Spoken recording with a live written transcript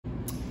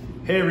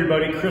Hey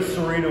everybody, Chris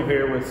Serino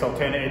here with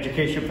Sultana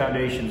Education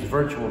Foundation's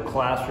Virtual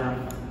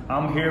Classroom.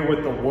 I'm here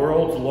with the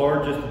world's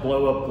largest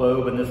blow-up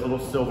globe and this little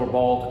silver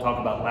ball to talk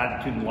about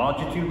latitude and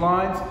longitude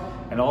lines,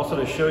 and also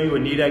to show you a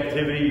neat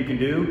activity you can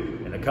do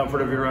in the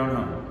comfort of your own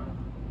home.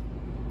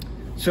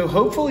 So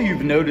hopefully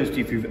you've noticed,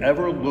 if you've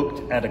ever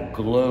looked at a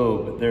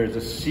globe, there's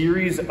a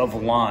series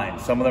of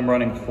lines, some of them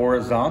running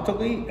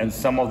horizontally and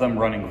some of them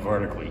running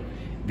vertically.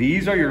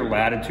 These are your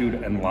latitude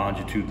and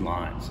longitude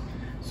lines.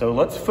 So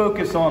let's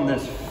focus on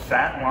this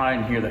fat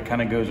line here that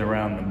kind of goes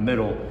around the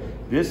middle.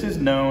 This is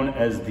known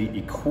as the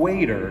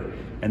equator,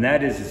 and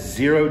that is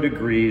 0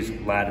 degrees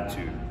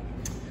latitude.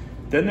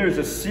 Then there's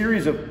a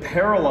series of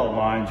parallel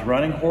lines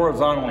running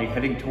horizontally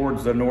heading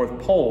towards the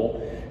North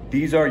Pole.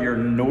 These are your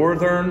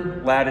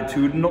northern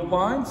latitudinal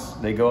lines.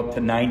 They go up to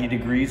 90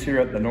 degrees here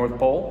at the North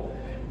Pole.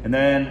 And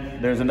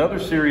then there's another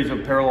series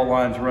of parallel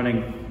lines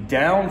running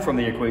down from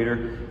the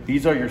equator.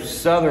 These are your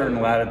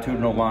southern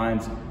latitudinal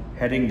lines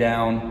heading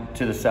down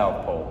to the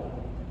South Pole.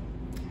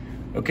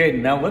 Okay,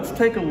 now let's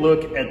take a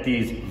look at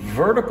these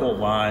vertical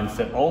lines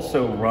that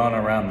also run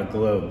around the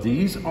globe.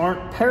 These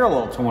aren't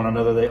parallel to one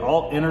another, they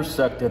all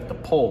intersect at the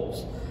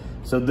poles.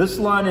 So this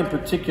line in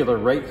particular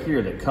right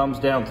here that comes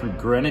down through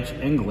Greenwich,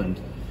 England,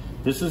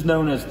 this is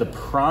known as the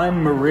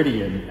prime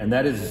meridian, and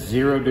that is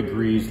 0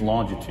 degrees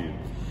longitude.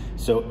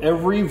 So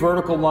every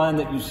vertical line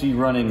that you see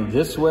running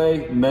this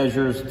way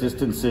measures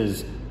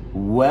distances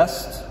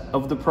west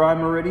of the prime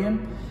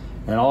meridian,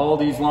 and all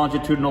these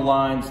longitudinal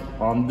lines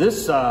on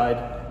this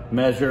side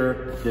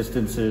measure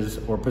distances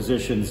or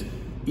positions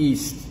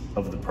east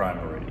of the prime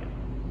meridian.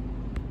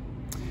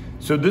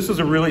 So this is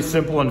a really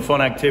simple and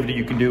fun activity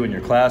you can do in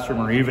your classroom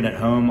or even at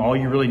home. All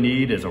you really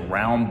need is a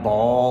round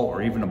ball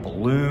or even a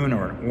balloon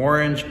or an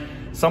orange,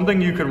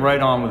 something you can write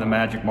on with a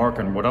magic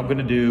marker. And what I'm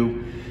gonna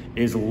do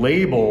is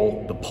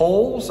label the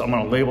poles. I'm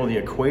gonna label the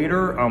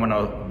equator. I'm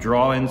gonna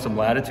draw in some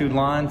latitude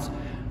lines.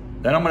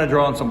 Then I'm gonna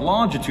draw in some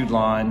longitude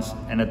lines,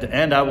 and at the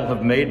end I will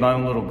have made my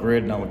own little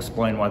grid, and I'll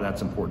explain why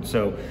that's important.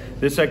 So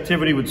this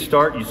activity would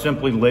start, you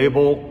simply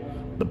label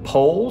the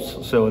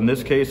poles. So in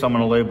this case, I'm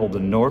gonna label the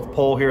North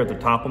Pole here at the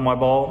top of my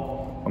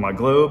ball, or my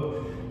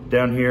globe.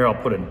 Down here, I'll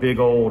put a big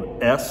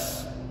old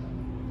S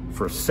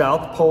for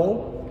South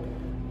Pole.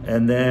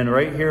 And then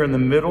right here in the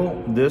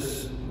middle,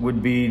 this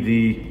would be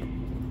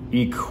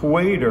the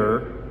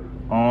equator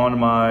on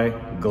my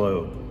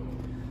globe.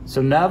 So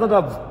now that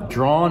I've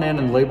drawn in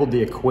and labeled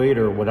the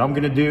equator, what I'm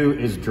gonna do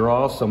is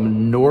draw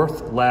some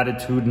north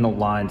latitudinal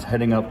lines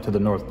heading up to the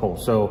North Pole.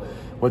 So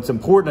what's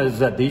important is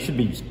that these should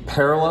be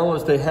parallel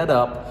as they head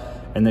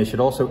up, and they should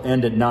also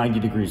end at 90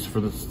 degrees. For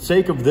the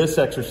sake of this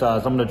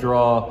exercise, I'm gonna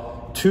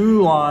draw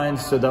 2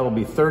 lines, so that will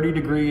be 30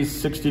 degrees,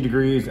 60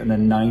 degrees, and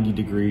then 90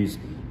 degrees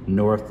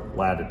north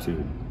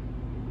latitude.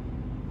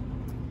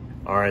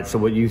 All right, so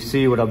what you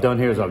see, what I've done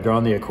here is I've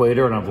drawn the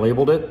equator and I've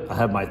labeled it. I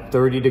have my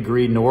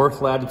 30-degree north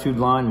latitude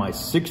line, my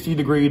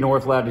 60-degree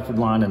north latitude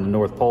line, and the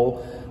North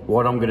Pole.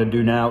 What I'm gonna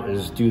do now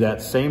is do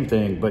that same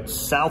thing, but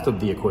south of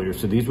the equator.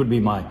 So these would be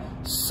my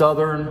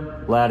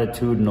southern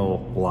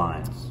latitudinal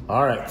lines.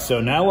 All right, so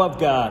now I've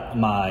got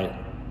my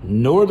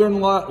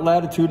northern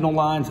latitudinal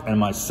lines and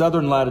my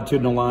southern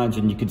latitudinal lines,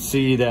 and you can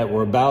see that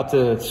we're about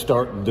to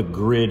start the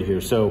grid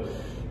here. So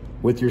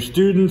with your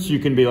students, you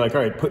can be like,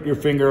 all right, put your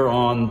finger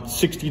on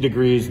 60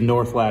 degrees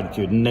north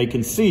latitude, and they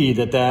can see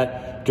that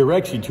that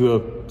directs you to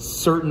a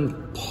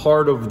certain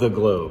part of the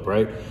globe,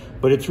 right?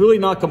 But it's really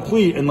not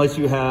complete unless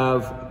you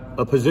have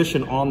a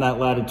position on that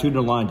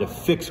latitudinal line to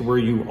fix where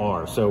you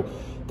are. So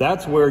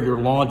that's where your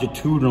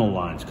longitudinal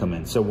lines come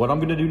in. So what I'm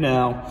gonna do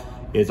now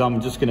is I'm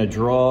just gonna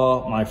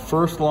draw my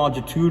first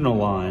longitudinal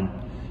line,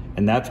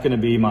 and that's gonna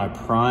be my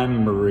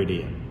prime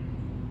meridian.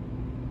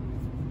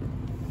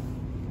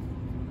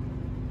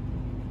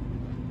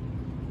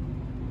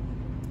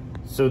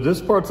 So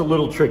this part's a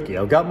little tricky.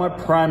 I've got my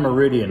prime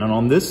meridian, and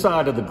on this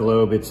side of the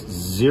globe, it's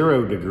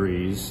 0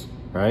 degrees,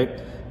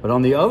 right? But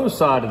on the other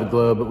side of the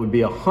globe, it would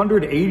be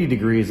 180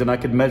 degrees, and I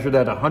could measure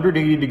that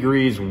 180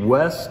 degrees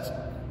west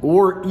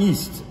or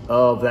east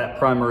of that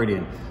prime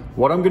meridian.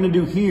 What I'm gonna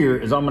do here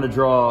is I'm gonna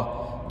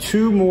draw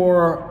 2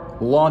 more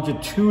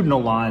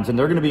longitudinal lines, and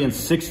they're gonna be in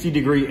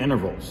 60-degree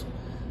intervals.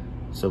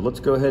 So let's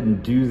go ahead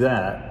and do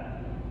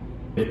that,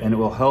 and it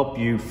will help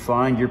you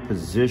find your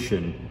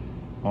position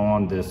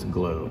on this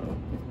globe.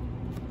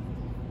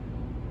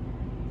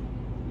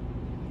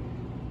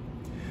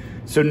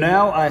 So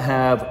now I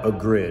have a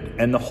grid,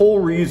 and the whole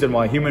reason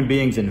why human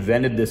beings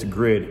invented this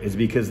grid is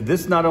because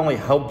this not only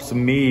helps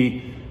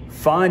me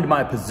find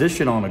my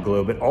position on a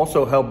globe, it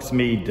also helps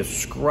me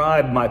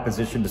describe my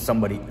position to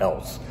somebody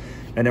else.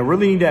 And a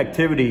really neat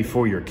activity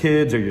for your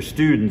kids or your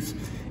students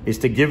is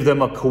to give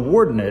them a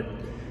coordinate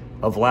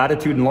of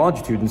latitude and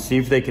longitude and see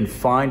if they can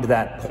find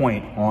that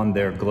point on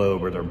their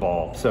globe or their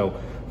ball. So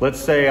let's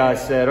say I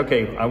said,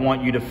 okay, I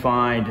want you to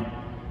find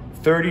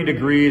 30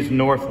 degrees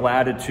north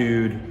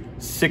latitude,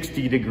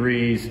 60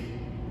 degrees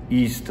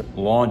east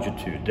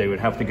longitude. They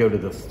would have to go to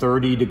the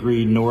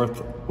 30-degree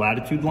north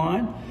latitude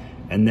line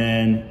and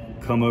then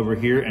come over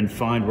here and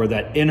find where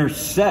that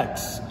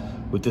intersects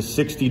with the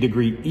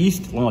 60-degree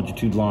east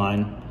longitude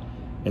line,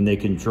 and they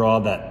can draw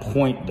that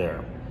point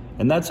there.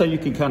 And that's how you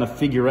can kind of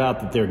figure out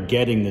that they're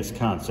getting this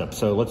concept.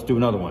 So let's do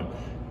another one.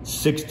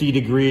 60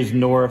 degrees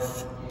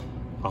north,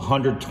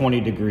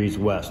 120 degrees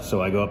west.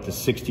 So I go up to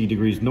 60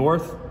 degrees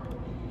north,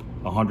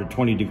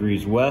 120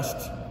 degrees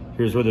west.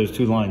 Here's where those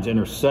two lines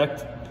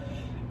intersect.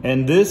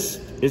 And this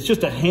is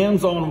just a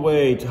hands-on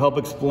way to help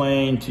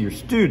explain to your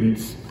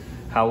students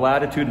how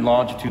latitude and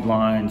longitude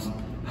lines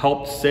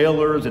help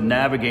sailors and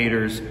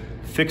navigators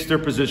fix their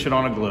position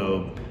on a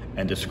globe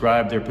and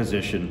describe their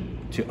position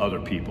to other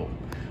people.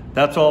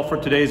 That's all for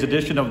today's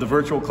edition of the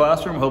Virtual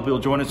Classroom. Hope you'll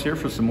join us here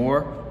for some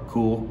more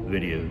cool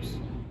videos.